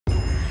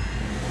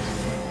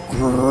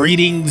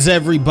Greetings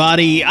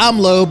everybody, I'm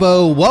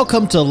Lobo,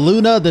 welcome to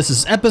Luna. This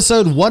is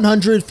episode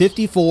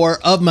 154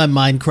 of my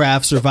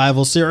Minecraft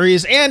survival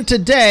series, and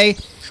today,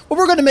 well,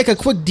 we're going to make a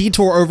quick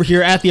detour over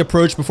here at the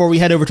approach before we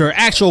head over to our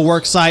actual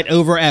work site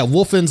over at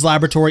Wolfen's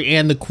Laboratory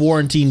and the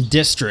Quarantine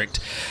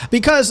District.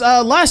 Because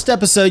last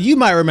episode, you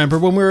might remember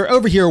when we were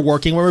over here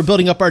working, when we were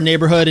building up our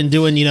neighborhood and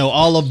doing, you know,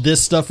 all of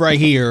this stuff right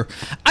here,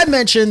 I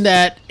mentioned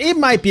that it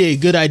might be a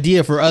good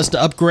idea for us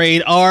to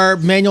upgrade our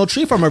manual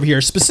tree farm over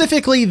here,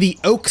 specifically the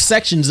oak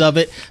sections of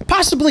it,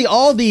 possibly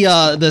all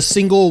the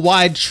single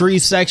wide tree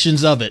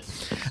sections of it.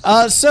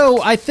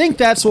 So I think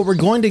that's what we're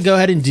going to go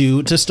ahead and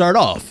do to start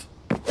off.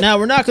 Now,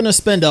 we're not going to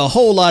spend a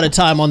whole lot of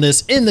time on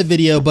this in the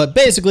video, but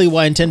basically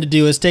what I intend to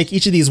do is take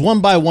each of these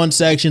 1x1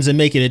 sections and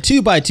make it a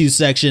 2x2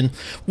 section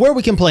where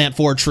we can plant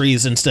 4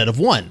 trees instead of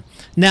 1.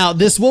 Now,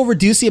 this will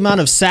reduce the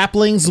amount of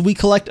saplings we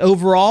collect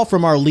overall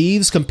from our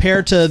leaves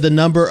compared to the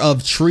number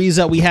of trees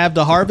that we have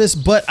to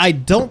harvest, but I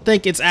don't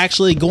think it's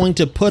actually going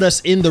to put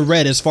us in the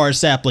red as far as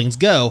saplings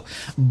go,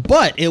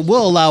 but it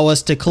will allow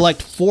us to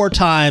collect 4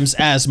 times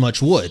as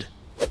much wood.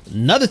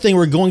 Another thing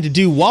we're going to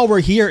do while we're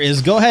here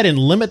is go ahead and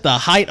limit the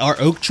height our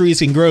oak trees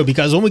can grow,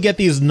 because when we get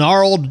these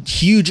gnarled,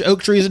 huge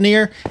oak trees in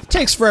here, it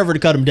takes forever to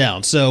cut them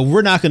down, so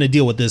we're not going to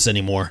deal with this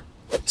anymore.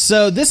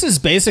 So this is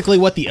basically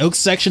what the oak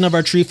section of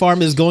our tree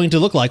farm is going to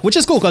look like, which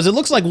is cool because it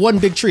looks like one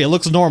big tree. It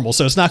looks normal,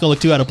 so it's not going to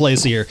look too out of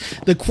place here.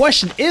 The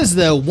question is,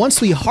 though, once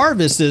we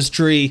harvest this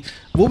tree,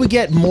 will we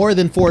get more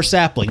than 4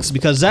 saplings?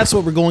 Because that's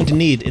what we're going to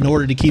need in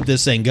order to keep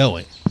this thing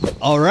going.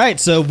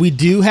 Alright, so we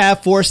do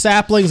have 4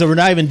 saplings, and we're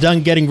not even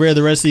done getting rid of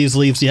the rest of these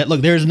leaves yet.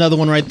 Look, there's another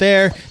one right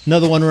there,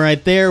 another one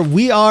right there.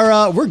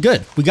 We're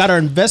good. We got our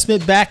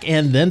investment back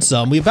and then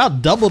some. We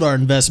about doubled our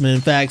investment,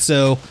 in fact,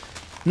 so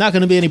not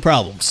going to be any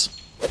problems.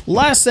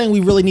 Last thing we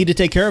really need to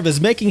take care of is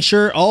making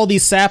sure all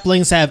these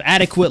saplings have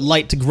adequate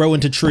light to grow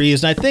into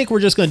trees, and I think we're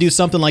just going to do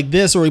something like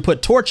this where we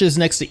put torches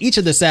next to each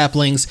of the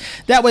saplings.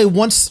 That way,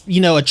 once,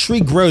 you know, a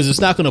tree grows, it's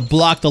not going to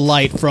block the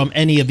light from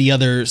any of the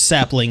other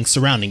saplings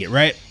surrounding it,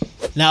 right?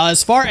 Now,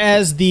 as far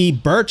as the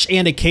birch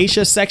and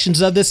acacia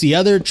sections of this, the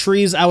other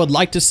trees I would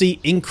like to see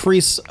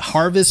increase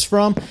harvest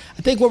from,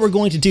 I think what we're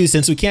going to do,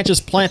 since we can't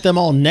just plant them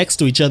all next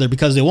to each other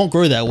because they won't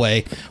grow that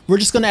way, we're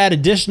just going to add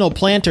additional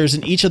planters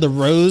in each of the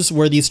rows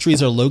where these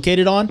trees are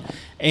located on.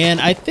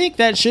 And I think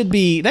that should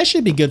be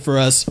good for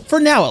us, for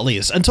now at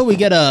least, until we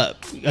get a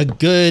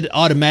good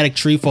automatic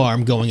tree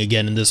farm going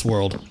again in this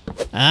world.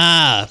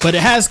 But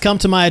it has come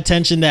to my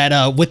attention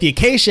that with the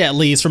acacia at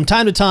least, from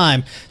time to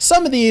time,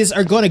 some of these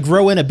are going to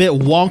grow in a bit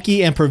wonky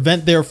and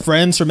prevent their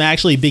friends from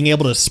actually being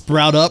able to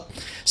sprout up.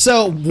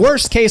 So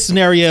worst case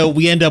scenario,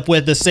 we end up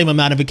with the same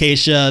amount of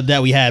acacia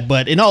that we had,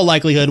 but in all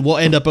likelihood, we'll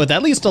end up with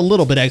at least a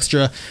little bit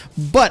extra.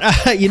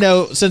 But, you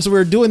know, since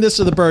we're doing this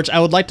to the birch, I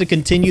would like to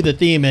continue the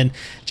theme and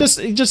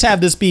just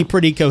have this be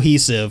pretty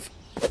cohesive.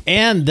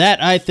 And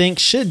that, I think,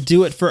 should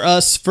do it for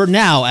us for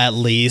now, at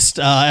least,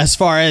 as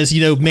far as,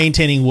 you know,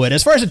 maintaining wood.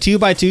 As far as the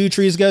 2x2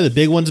 trees go, the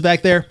big ones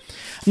back there,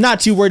 I'm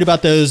not too worried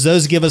about those.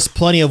 Those give us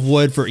plenty of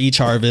wood for each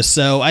harvest.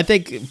 So I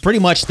think pretty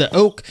much the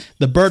oak,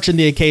 the birch, and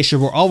the acacia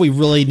were all we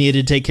really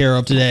needed to take care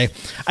of today.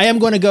 I am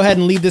going to go ahead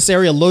and leave this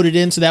area loaded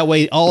in so that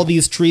way all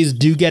these trees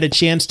do get a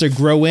chance to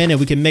grow in and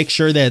we can make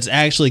sure that it's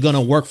actually going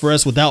to work for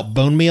us without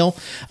bone meal.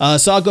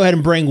 So I'll go ahead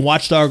and bring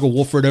Watchdog or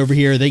Wolford over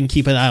here. They can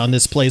keep an eye on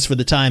this place for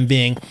the time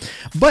being.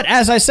 But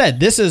as I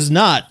said, this is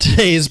not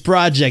today's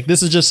project.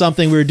 This is just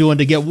something we were doing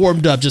to get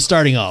warmed up, just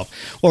starting off.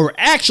 What we're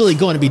actually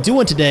going to be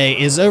doing today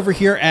is over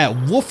here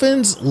at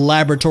Wolfen's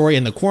Laboratory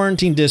in the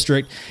Quarantine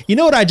District. You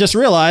know what I just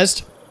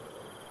realized?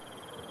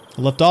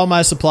 I left all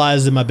my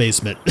supplies in my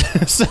basement.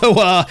 So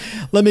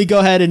let me go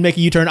ahead and make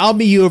a U-turn. I'll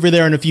meet you over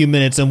there in a few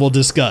minutes and we'll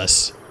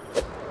discuss.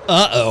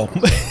 Uh-oh.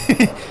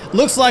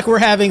 Looks like we're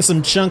having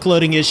some chunk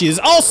loading issues.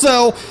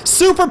 Also,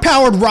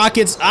 super-powered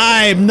rockets.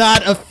 I'm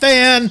not a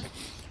fan.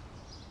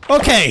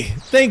 Okay,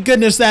 thank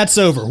goodness that's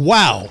over.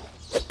 Wow.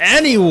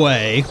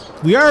 Anyway,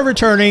 we are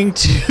returning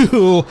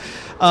to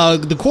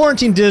the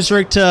Quarantine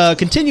District to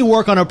continue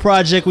work on a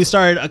project we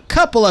started a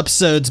couple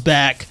episodes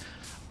back,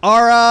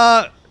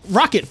 our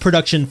rocket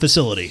production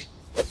facility.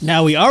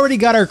 Now, we already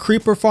got our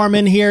creeper farm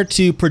in here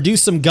to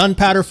produce some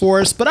gunpowder for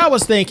us, but I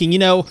was thinking, you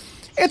know,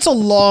 it's a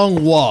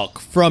long walk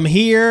from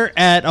here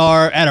at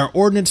our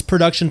Ordinance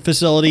Production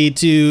facility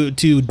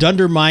to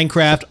Dunder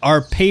Minecraft,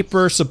 our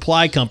paper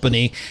supply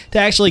company, to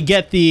actually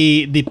get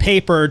the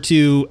paper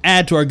to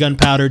add to our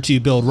gunpowder to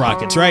build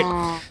rockets,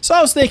 right? So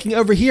I was thinking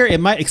over here, it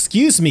might,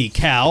 excuse me,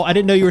 cow, I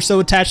didn't know you were so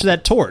attached to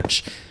that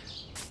torch.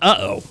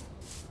 Uh-oh.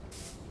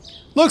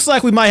 Looks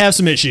like we might have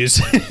some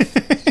issues.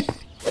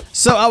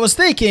 So I was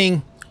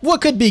thinking,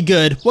 what could be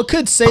good, what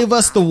could save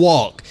us the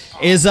walk,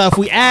 is if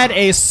we add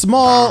a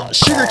small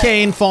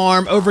sugarcane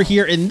farm over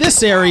here in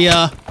this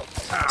area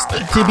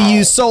to be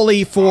used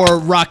solely for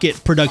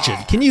rocket production.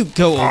 Can you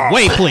go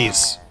away,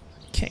 please?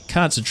 Can't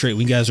concentrate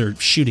when you guys are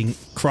shooting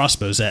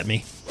crossbows at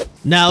me.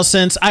 Now,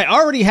 since I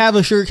already have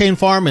a sugarcane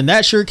farm and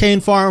that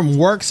sugarcane farm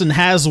works and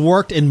has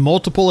worked in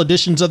multiple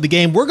editions of the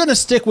game, we're going to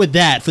stick with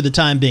that for the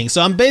time being.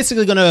 So I'm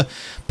basically going to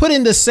put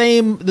in the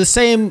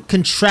same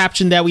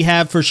contraption that we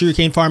have for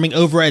sugarcane farming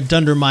over at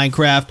Dunder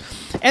Minecraft.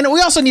 And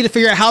we also need to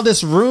figure out how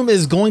this room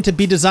is going to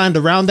be designed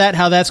around that,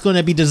 how that's going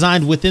to be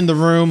designed within the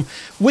room,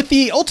 with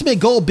the ultimate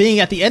goal being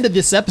at the end of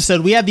this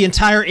episode, we have the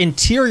entire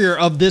interior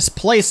of this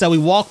place that we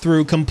walk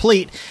through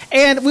complete,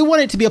 and we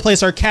want it to be a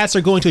place our cats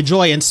are going to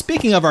enjoy. And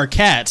speaking of our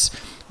cats,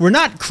 we're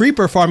not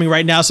creeper farming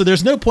right now, so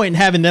there's no point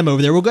in having them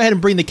over there. We'll go ahead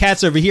and bring the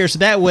cats over here so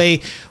that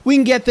way we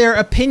can get their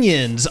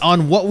opinions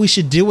on what we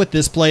should do with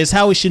this place,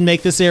 how we should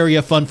make this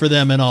area fun for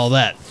them and all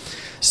that.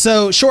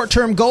 So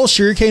short-term goal,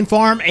 sugarcane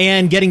farm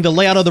and getting the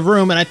layout of the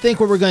room. And I think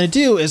what we're going to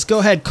do is go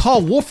ahead,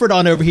 call Wolford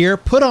on over here,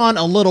 put on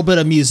a little bit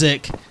of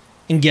music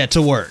and get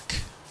to work.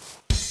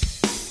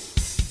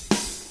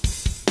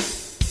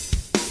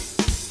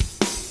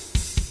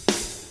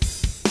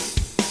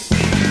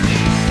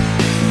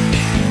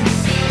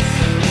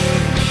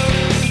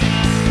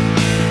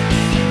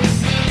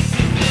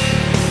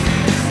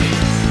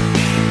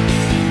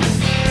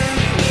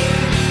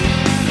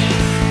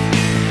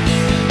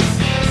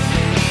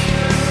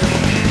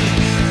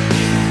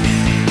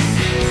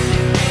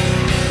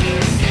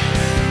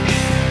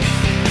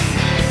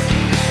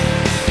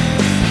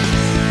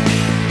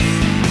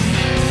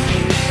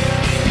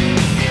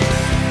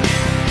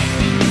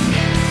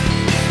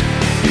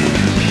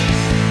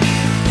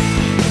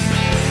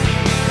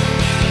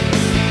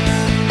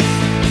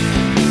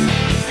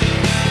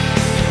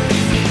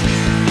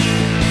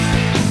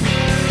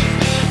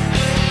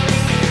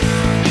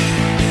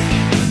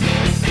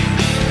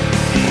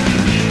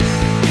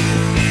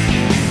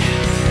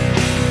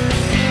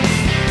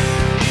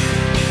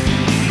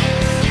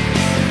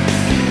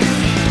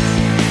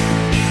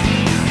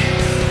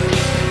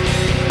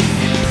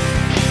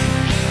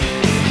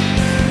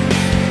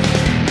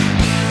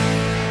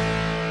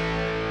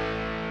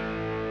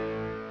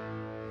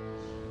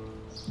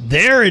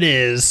 There it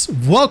is.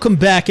 Welcome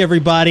back,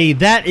 everybody.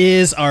 That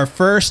is our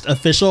first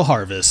official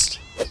harvest.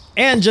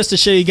 And just to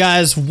show you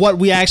guys what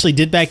we actually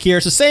did back here,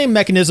 it's the same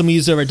mechanism we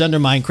used over at Dunder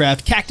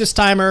Minecraft. Cactus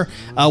timer.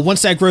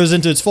 Once that grows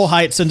into its full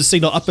height, send a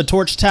signal up a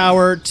torch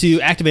tower to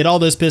activate all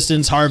those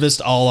pistons,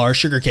 harvest all our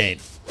sugarcane.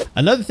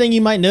 Another thing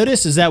you might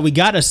notice is that we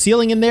got a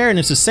ceiling in there, and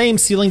it's the same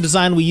ceiling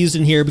design we used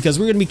in here because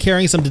we're going to be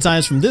carrying some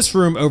designs from this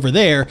room over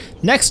there,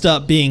 next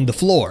up being the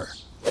floor.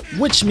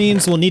 Which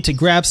means we'll need to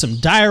grab some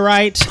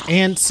diorite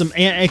and some,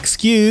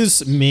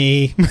 excuse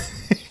me.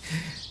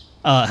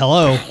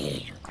 Hello.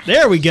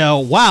 There we go.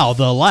 Wow,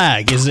 the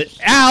lag. Is it?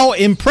 Ow,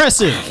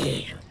 impressive.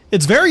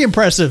 It's very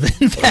impressive,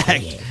 in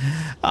fact.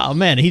 Oh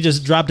man, he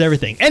just dropped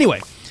everything.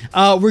 Anyway,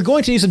 we're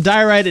going to need some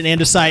diorite and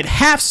andesite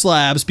half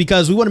slabs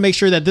because we want to make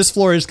sure that this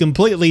floor is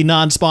completely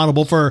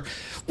non-spawnable for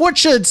what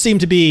should seem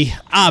to be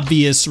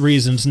obvious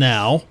reasons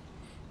now.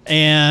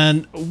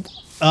 And,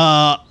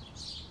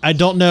 I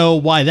don't know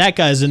why that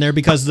guy's in there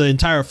because the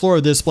entire floor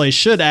of this place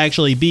should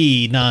actually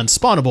be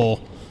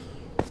non-spawnable.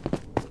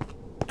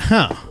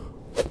 Huh.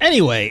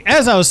 Anyway,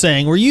 as I was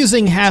saying, we're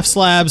using half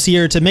slabs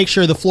here to make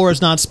sure the floor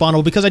is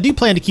non-spawnable because I do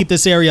plan to keep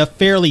this area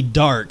fairly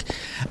dark.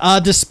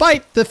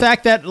 Despite the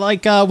fact that,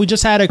 like, we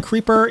just had a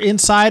creeper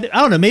inside.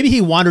 I don't know, maybe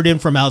he wandered in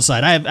from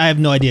outside. I have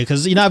no idea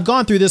because, you know, I've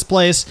gone through this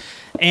place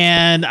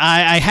and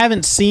I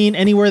haven't seen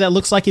anywhere that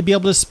looks like it'd be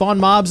able to spawn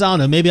mobs. I don't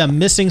know, maybe I'm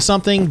missing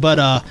something, but,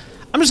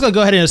 I'm just going to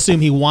go ahead and assume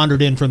he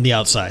wandered in from the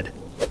outside.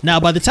 Now,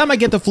 by the time I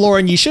get the floor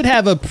in, you should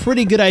have a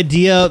pretty good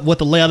idea what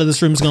the layout of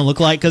this room is going to look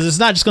like, because it's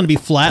not just going to be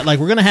flat. Like,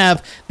 we're going to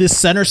have this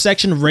center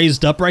section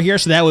raised up right here,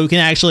 so that way we can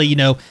actually, you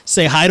know,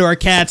 say hi to our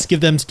cats,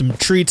 give them some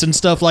treats and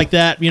stuff like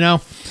that, you know?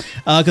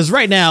 Because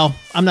right now,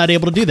 I'm not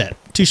able to do that.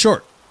 Too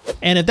short.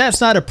 And if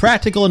that's not a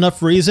practical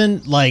enough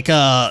reason, like,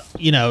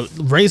 you know,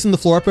 raising the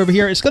floor up over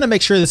here, it's going to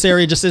make sure this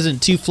area just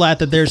isn't too flat,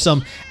 that there's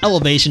some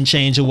elevation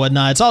change and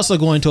whatnot. It's also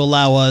going to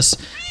allow us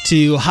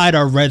to hide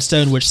our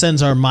redstone, which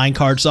sends our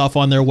minecarts off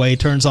on their way,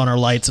 turns on our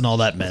lights and all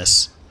that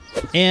mess.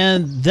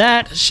 And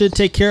that should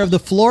take care of the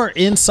floor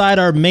inside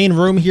our main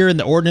room here in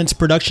the Ordinance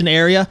Production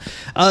area.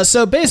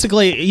 So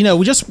basically, you know,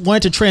 we just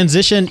wanted to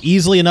transition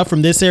easily enough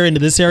from this area into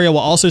this area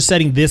while also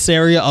setting this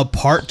area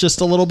apart just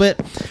a little bit.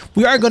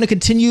 We are going to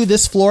continue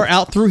this floor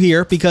out through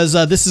here because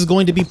this is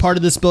going to be part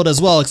of this build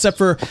as well, except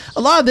for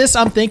a lot of this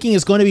I'm thinking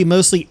is going to be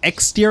mostly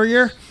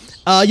exterior.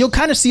 You'll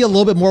kind of see a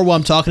little bit more what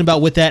I'm talking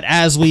about with that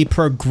as we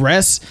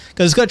progress,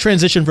 because it's going to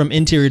transition from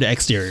interior to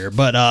exterior.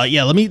 But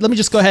yeah, let me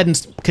just go ahead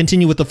and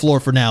continue with the floor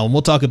for now, and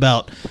we'll talk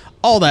about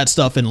all that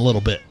stuff in a little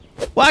bit.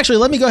 Well, actually,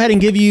 let me go ahead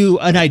and give you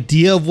an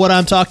idea of what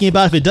I'm talking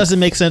about. If it doesn't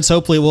make sense,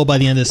 hopefully it will by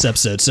the end of this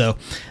episode. So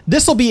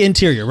this will be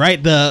interior,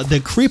 right?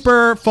 The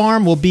creeper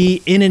farm will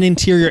be in an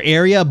interior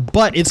area,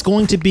 but it's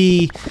going to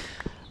be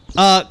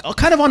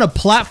kind of on a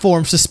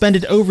platform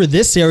suspended over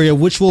this area,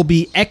 which will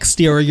be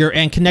exterior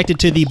and connected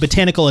to the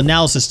Botanical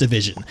Analysis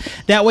Division.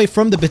 That way,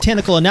 from the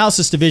Botanical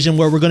Analysis Division,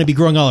 where we're going to be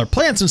growing all our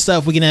plants and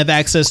stuff, we can have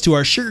access to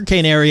our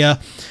sugarcane area,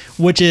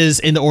 which is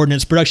in the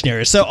Ordinance Production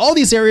area. So all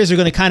these areas are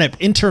going to kind of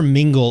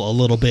intermingle a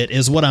little bit,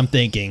 is what I'm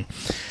thinking.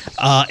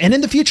 And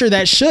in the future,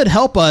 that should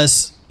help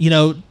us, you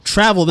know,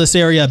 travel this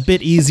area a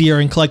bit easier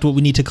and collect what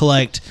we need to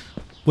collect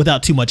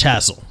without too much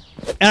hassle.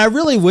 And I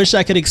really wish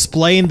I could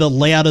explain the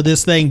layout of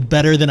this thing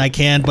better than I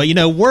can, but you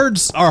know,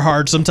 words are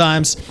hard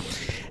sometimes.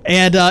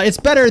 And it's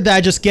better that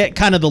I just get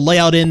kind of the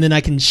layout in, then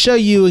I can show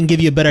you and give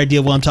you a better idea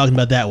of what I'm talking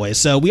about that way.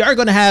 So we are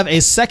going to have a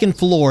second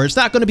floor. It's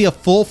not going to be a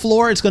full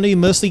floor. It's going to be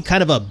mostly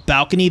kind of a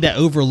balcony that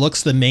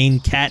overlooks the main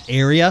cat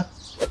area.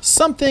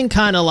 Something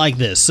kind of like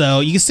this. So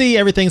you can see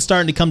everything's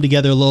starting to come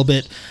together a little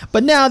bit.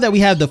 But now that we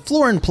have the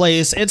floor in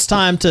place, it's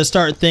time to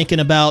start thinking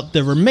about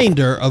the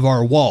remainder of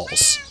our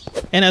walls.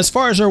 And as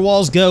far as our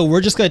walls go,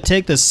 we're just going to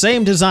take the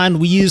same design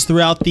we used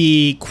throughout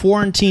the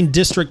Quarantine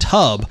District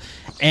Hub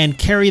and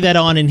carry that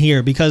on in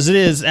here, because it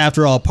is,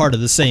 after all, part of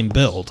the same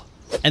build.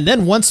 And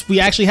then once we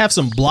actually have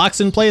some blocks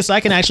in place,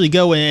 I can actually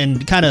go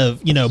and kind of,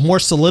 you know, more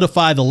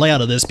solidify the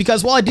layout of this,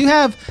 because while I do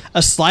have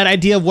a slight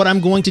idea of what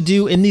I'm going to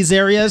do in these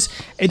areas,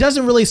 it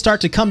doesn't really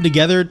start to come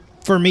together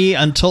for me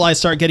until I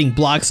start getting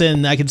blocks in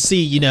and I can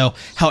see, you know,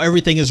 how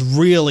everything is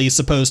really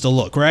supposed to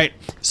look, right?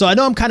 So I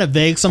know I'm kind of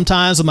vague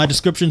sometimes with my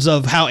descriptions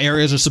of how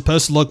areas are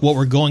supposed to look, what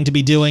we're going to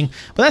be doing,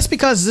 but that's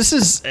because this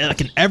is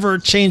like an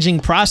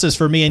ever-changing process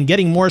for me, and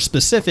getting more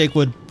specific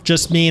would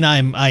just mean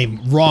I'm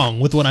wrong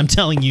with what I'm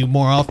telling you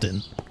more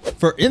often.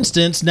 For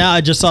instance, now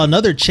I just saw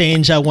another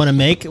change I want to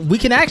make. We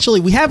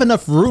have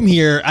enough room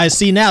here. I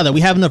see now that we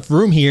have enough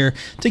room here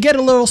to get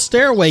a little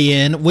stairway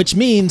in, which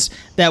means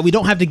that we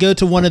don't have to go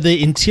to one of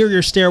the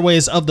interior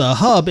stairways of the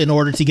hub in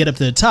order to get up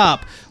to the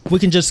top. We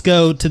can just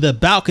go to the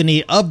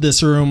balcony of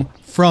this room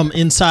from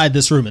inside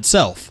this room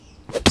itself.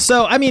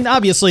 So, I mean,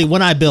 obviously,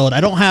 when I build,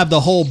 I don't have the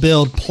whole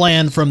build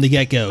planned from the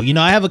get-go. You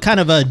know, I have a kind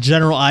of a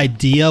general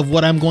idea of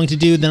what I'm going to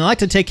do. Then I like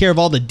to take care of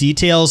all the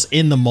details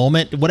in the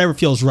moment, whatever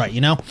feels right,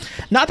 you know?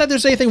 Not that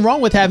there's anything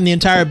wrong with having the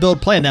entire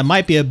build planned. That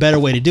might be a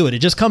better way to do it. It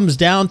just comes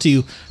down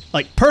to,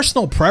 like,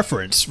 personal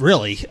preference,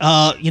 really.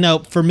 You know,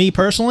 for me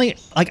personally,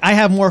 like, I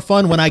have more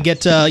fun when I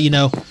get to, you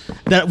know,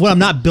 that when I'm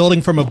not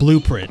building from a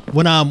blueprint.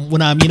 When I'm,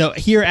 you know,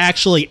 here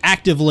actually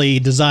actively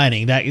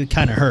designing, that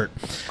kind of hurt.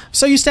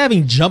 So used to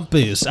having jump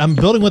boost. I'm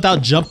building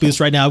without jump boost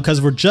right now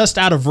because we're just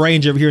out of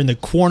range over here in the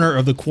corner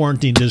of the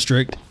quarantine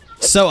district.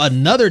 So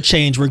another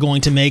change we're going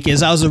to make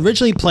is I was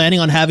originally planning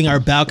on having our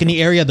balcony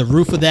area, the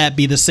roof of that,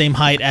 be the same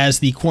height as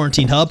the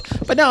quarantine hub,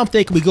 but now I'm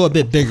thinking we go a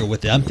bit bigger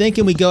with it. I'm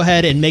thinking we go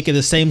ahead and make it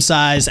the same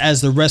size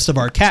as the rest of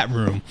our cat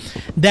room.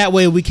 That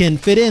way we can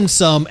fit in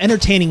some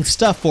entertaining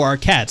stuff for our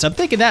cats. I'm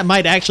thinking that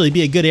might actually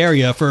be a good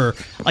area for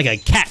like a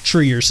cat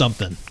tree or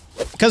something.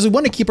 Because we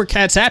want to keep our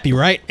cats happy,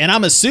 right? And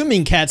I'm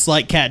assuming cats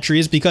like cat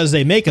trees because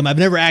they make them. I've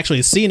never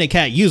actually seen a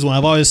cat use one.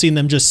 I've always seen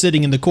them just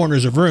sitting in the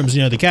corners of rooms,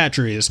 you know, the cat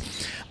trees.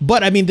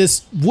 But I mean,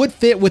 this would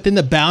fit within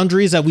the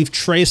boundaries that we've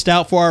traced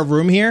out for our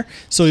room here.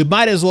 So we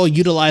might as well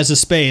utilize the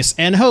space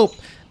and hope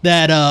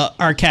that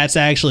our cats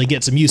actually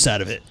get some use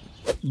out of it.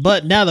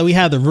 But now that we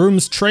have the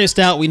rooms traced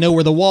out, we know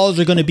where the walls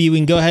are going to be. We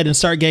can go ahead and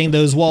start getting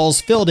those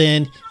walls filled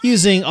in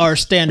using our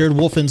standard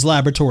Wolfen's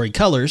Laboratory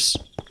colors.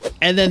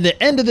 And then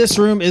the end of this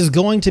room is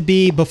going to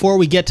be before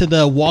we get to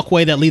the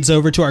walkway that leads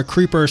over to our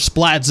creeper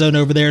splat zone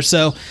over there.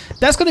 So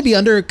that's going to be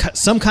under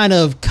some kind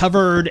of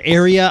covered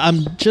area.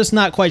 I'm just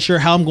not quite sure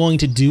how I'm going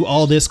to do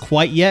all this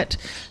quite yet.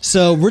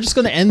 So we're just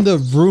going to end the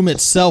room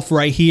itself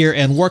right here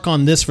and work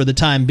on this for the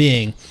time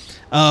being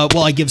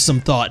while I give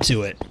some thought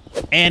to it.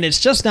 And it's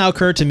just now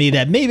occurred to me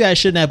that maybe I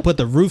shouldn't have put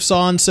the roofs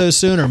on so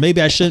soon, or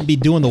maybe I shouldn't be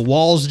doing the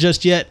walls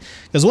just yet,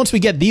 because once we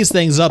get these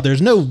things up,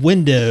 there's no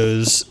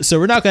windows, so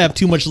we're not going to have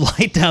too much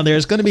light down there.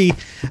 It's going to be,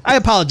 I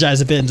apologize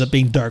if it ends up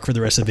being dark for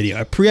the rest of the video.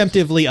 I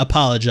preemptively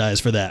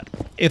apologize for that,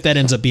 if that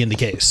ends up being the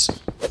case.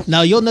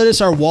 Now you'll notice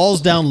our walls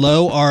down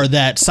low are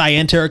that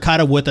cyan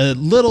terracotta with a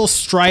little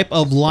stripe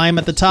of lime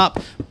at the top,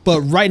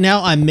 but right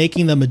now I'm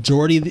making the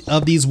majority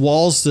of these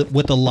walls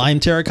with the lime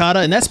terracotta,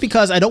 and that's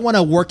because I don't want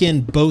to work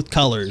in both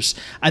colors.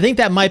 I think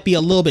that might be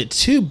a little bit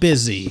too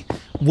busy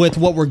with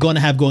what we're going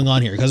to have going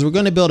on here, because we're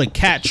going to build a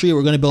cat tree,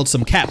 we're going to build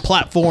some cat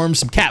platforms,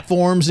 some cat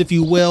forms, if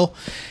you will,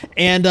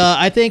 and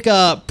I think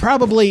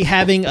probably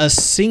having a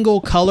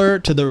single color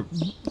to the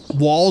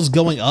walls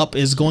going up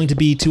is going to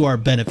be to our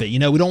benefit. You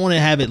know, we don't want to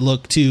have it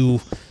look too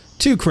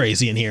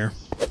crazy in here.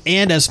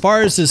 And as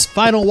far as this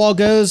final wall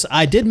goes,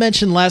 I did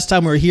mention last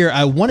time we were here,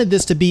 I wanted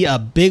this to be a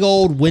big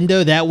old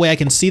window. That way I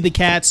can see the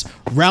cats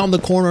round the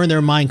corner in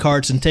their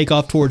minecarts and take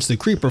off towards the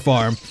creeper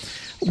farm.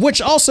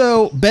 Which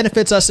also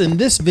benefits us in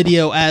this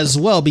video as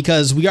well,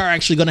 because we are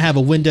actually going to have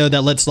a window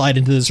that lets light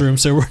into this room,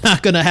 so we're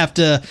not going to have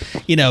to,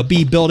 you know,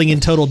 be building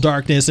in total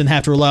darkness and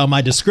have to rely on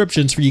my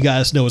descriptions for you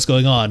guys to know what's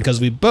going on, because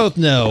we both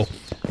know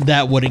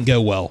that wouldn't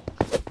go well.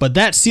 But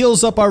that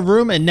seals up our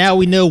room, and now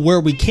we know where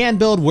we can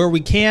build, where we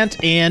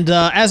can't, and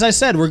as I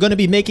said, we're going to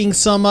be making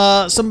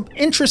some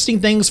interesting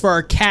things for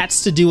our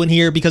cats to do in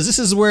here, because this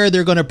is where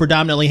they're going to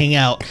predominantly hang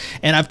out.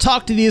 And I've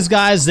talked to these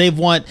guys. They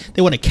want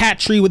a cat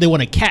tree, they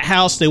want a cat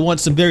house, they want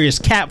some various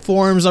cat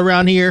forms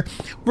around here.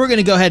 We're going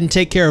to go ahead and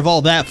take care of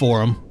all that for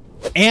them.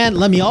 And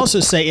let me also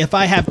say, if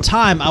I have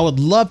time, I would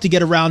love to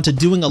get around to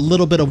doing a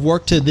little bit of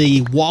work to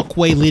the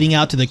walkway leading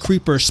out to the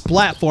creeper's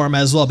platform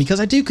as well, because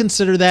I do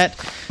consider that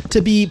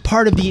to be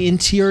part of the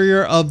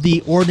interior of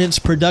the Ordinance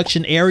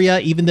Production area.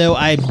 Even though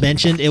I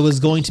mentioned it was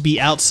going to be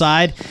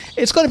outside,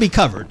 it's going to be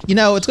covered. You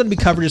know, it's going to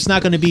be covered. It's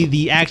not going to be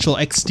the actual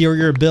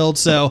exterior build,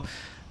 so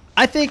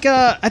I think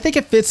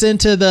it fits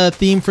into the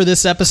theme for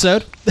this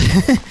episode.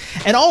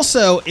 And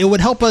also, it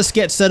would help us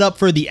get set up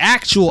for the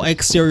actual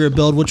exterior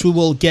build, which we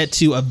will get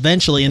to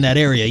eventually in that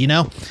area, you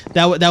know?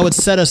 That would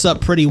set us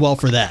up pretty well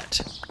for that.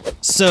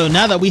 So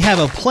now that we have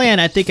a plan,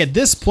 I think at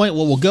this point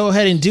what we'll go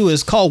ahead and do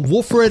is call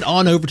Wolfred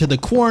on over to the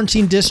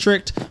quarantine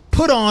district,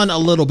 put on a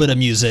little bit of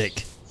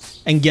music,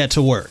 and get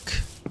to work.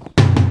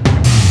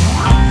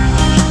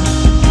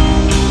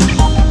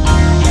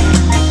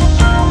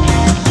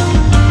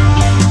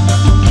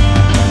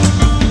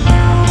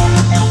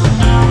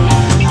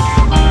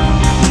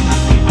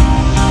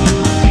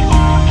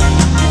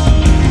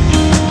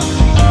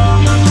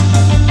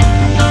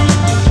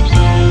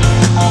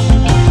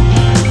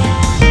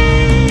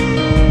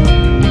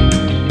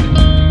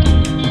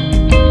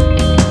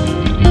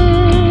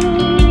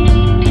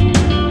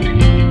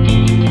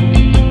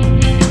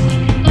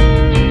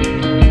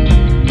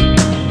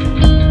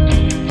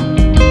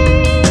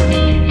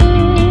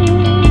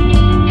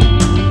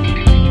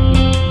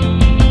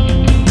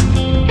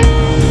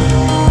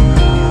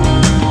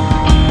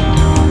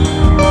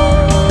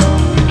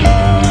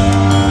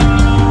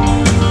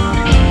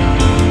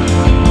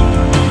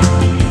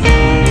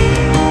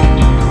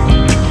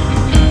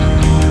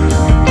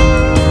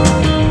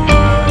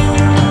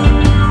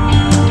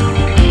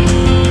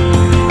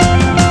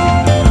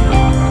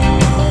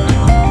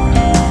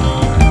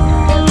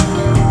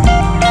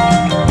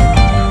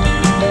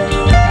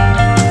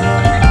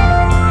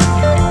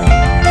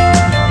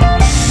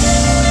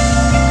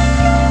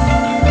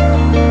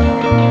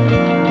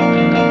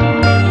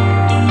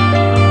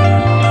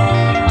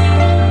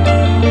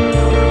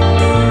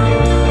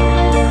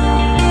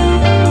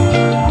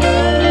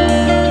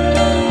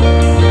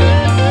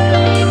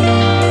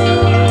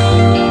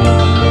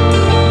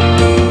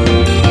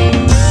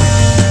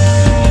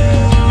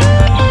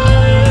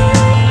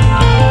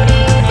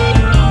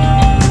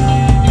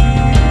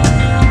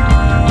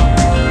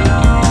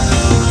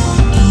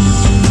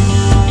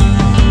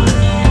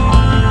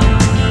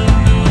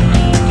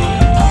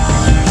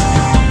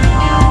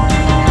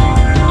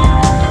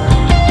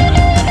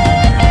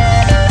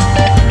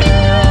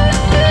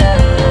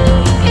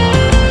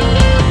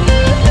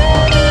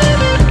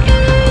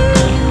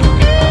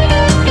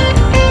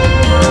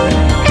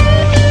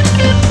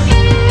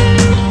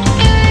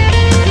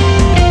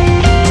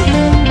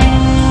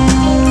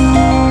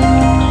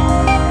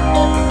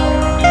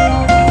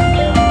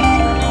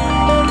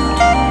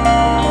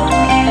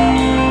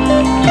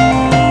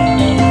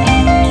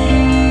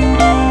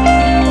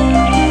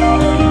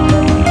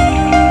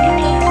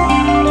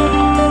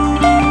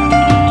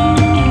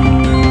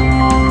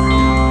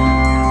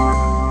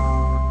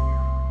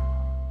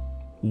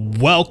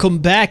 Welcome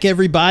back,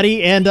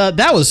 everybody, and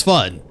that was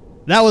fun.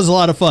 That was a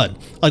lot of fun.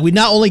 Like, we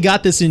not only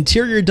got this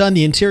interior done,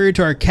 the interior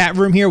to our cat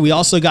room here, we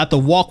also got the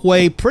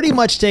walkway pretty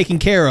much taken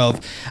care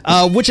of,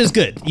 which is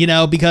good, you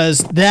know, because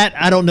that,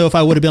 I don't know if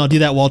I would have been able to do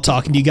that while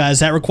talking to you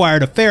guys. That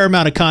required a fair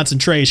amount of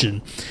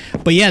concentration.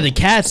 But yeah, the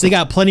cats, they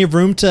got plenty of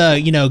room to,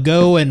 you know,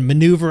 go and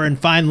maneuver and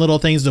find little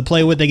things to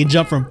play with. They can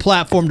jump from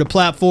platform to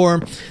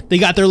platform. They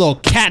got their little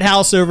cat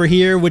house over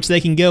here, which they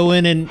can go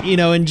in and, you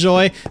know,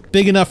 enjoy.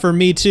 Big enough for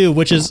me too,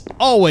 which is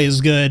always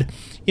good.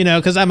 You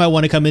know, because I might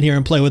want to come in here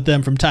and play with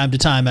them from time to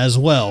time as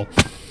well.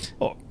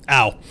 Oh,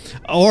 ow.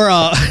 Or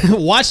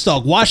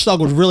Watchdog.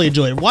 Watchdog would really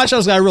enjoy it.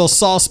 Watchdog's got a real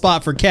soft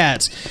spot for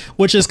cats,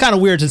 which is kind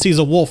of weird since he's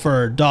a wolf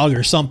or a dog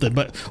or something.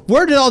 But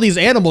where did all these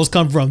animals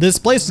come from? This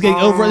place is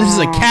getting over. This is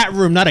a cat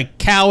room, not a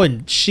cow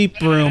and sheep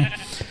room.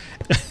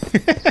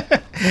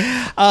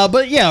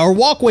 But yeah, our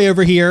walkway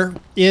over here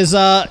is,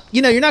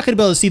 you know, you're not going to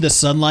be able to see the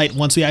sunlight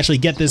once we actually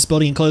get this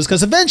building enclosed,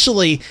 because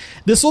eventually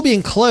this will be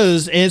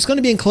enclosed, and it's going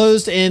to be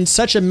enclosed in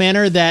such a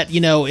manner that,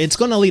 you know, it's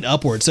going to lead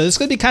upwards. So it's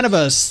going to be kind of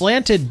a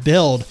slanted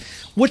build,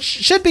 which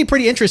should be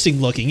pretty interesting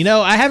looking. You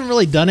know, I haven't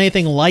really done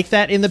anything like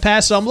that in the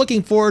past, so I'm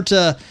looking forward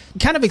to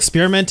kind of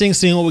experimenting,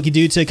 seeing what we can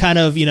do to kind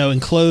of, you know,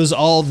 enclose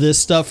all this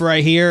stuff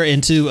right here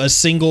into a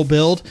single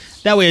build.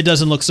 That way it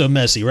doesn't look so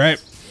messy,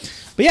 right?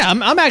 But yeah,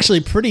 I'm actually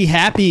pretty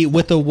happy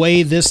with the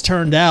way this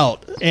turned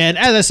out. And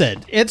as I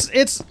said,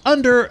 it's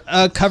under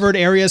a covered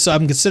area, so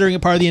I'm considering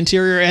it part of the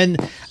interior. And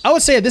I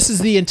would say this is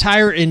the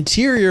entire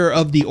interior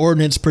of the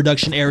Ordinance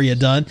Production area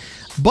done.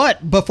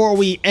 But before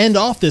we end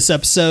off this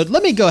episode,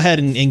 let me go ahead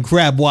and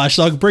grab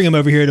Watchdog, bring him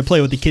over here to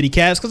play with the kitty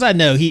cats, because I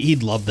know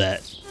he'd love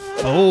that.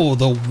 Oh,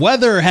 the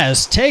weather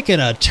has taken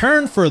a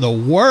turn for the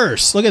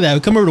worse. Look at that. We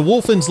come over to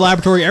Wolfen's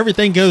laboratory.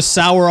 Everything goes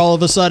sour all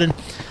of a sudden.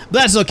 But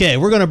that's okay.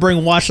 We're going to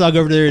bring Watchdog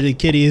over there to the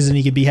kitties and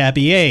he can be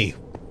happy. Hey,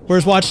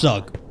 where's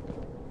Watchdog?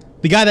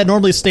 The guy that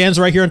normally stands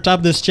right here on top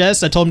of this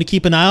chest, I told him to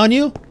keep an eye on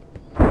you?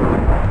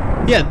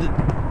 Yeah.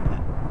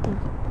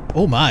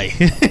 Oh my.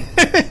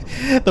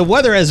 The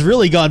weather has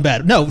really gone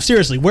bad. No,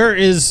 seriously,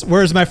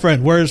 where's my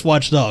friend? Where's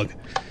Watchdog?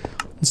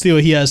 Let's see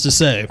what he has to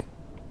say.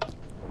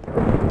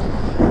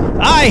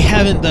 I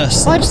haven't the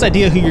slightest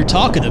idea who you're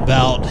talking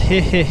about.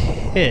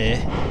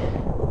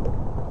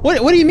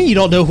 What do you mean you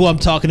don't know who I'm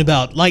talking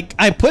about? Like,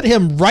 I put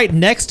him right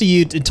next to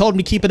you and told him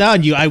to keep an eye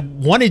on you. I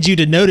wanted you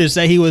to notice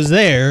that he was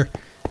there.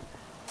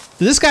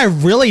 Did this guy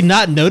really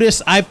not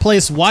notice I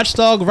placed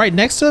Watchdog right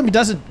next to him? He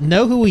doesn't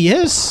know who he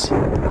is?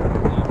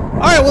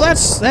 Alright, well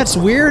that's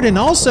weird and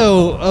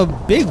also a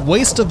big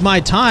waste of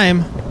my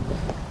time.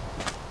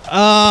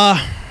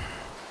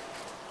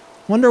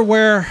 Wonder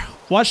where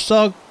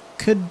Watchdog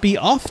could be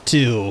off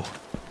to.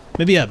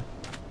 Maybe a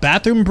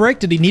bathroom break?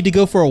 Did he need to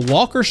go for a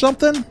walk or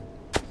something?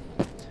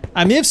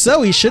 I mean, if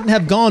so, he shouldn't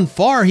have gone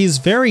far. He's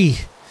very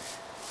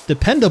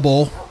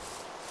dependable.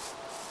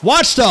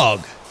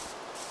 Watchdog!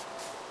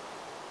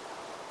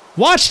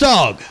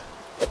 Watchdog!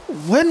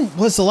 When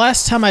was the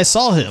last time I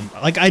saw him?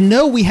 Like, I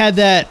know we had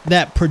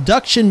that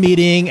production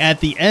meeting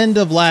at the end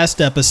of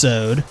last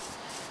episode,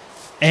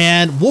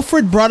 and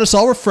Wolfred brought us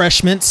all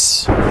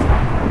refreshments.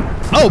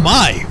 Oh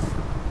my!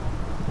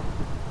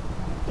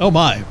 Oh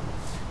my.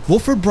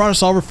 Wolfred brought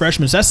us all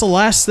refreshments. That's the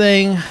last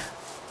thing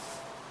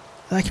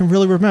that I can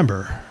really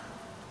remember.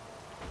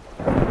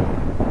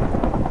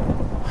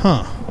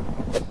 Huh.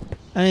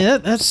 I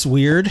mean, that's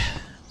weird.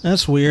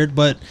 That's weird,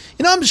 but,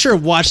 you know, I'm sure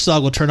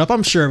Watchdog will turn up.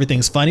 I'm sure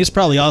everything's fine. He's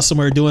probably off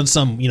somewhere doing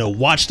some, you know,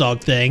 Watchdog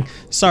thing.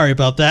 Sorry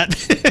about that.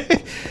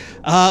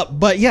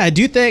 But yeah, I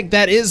do think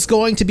that is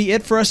going to be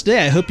it for us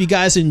today. I hope you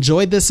guys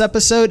enjoyed this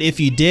episode. If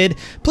you did,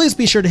 please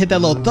be sure to hit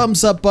that little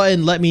thumbs up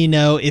button. Let me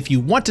know if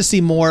you want to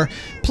see more.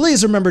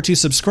 Please remember to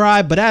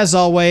subscribe. But as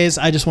always,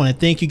 I just want to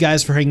thank you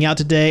guys for hanging out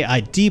today.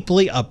 I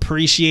deeply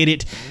appreciate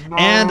it.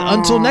 And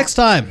until next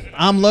time,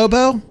 I'm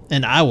Lobo,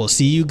 and I will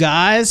see you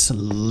guys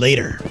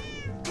later.